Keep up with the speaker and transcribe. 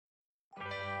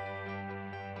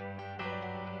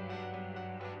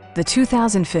the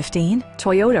 2015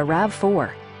 Toyota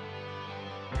RAV4.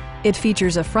 It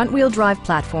features a front-wheel drive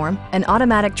platform, an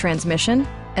automatic transmission,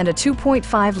 and a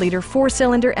 2.5-liter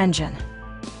four-cylinder engine.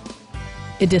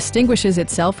 It distinguishes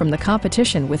itself from the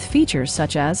competition with features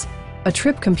such as a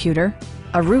trip computer,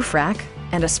 a roof rack,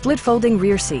 and a split-folding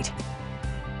rear seat.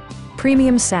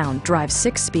 Premium sound drives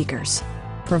 6 speakers,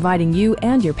 providing you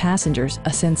and your passengers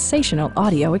a sensational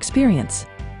audio experience.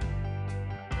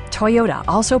 Toyota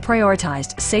also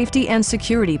prioritized safety and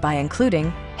security by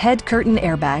including head curtain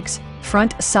airbags,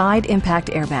 front side impact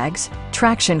airbags,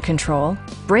 traction control,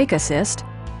 brake assist,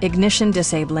 ignition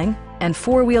disabling, and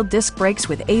 4-wheel disc brakes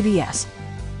with ABS.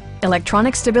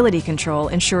 Electronic stability control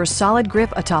ensures solid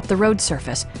grip atop the road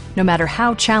surface, no matter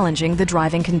how challenging the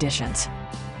driving conditions.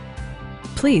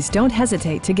 Please don't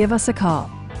hesitate to give us a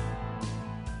call.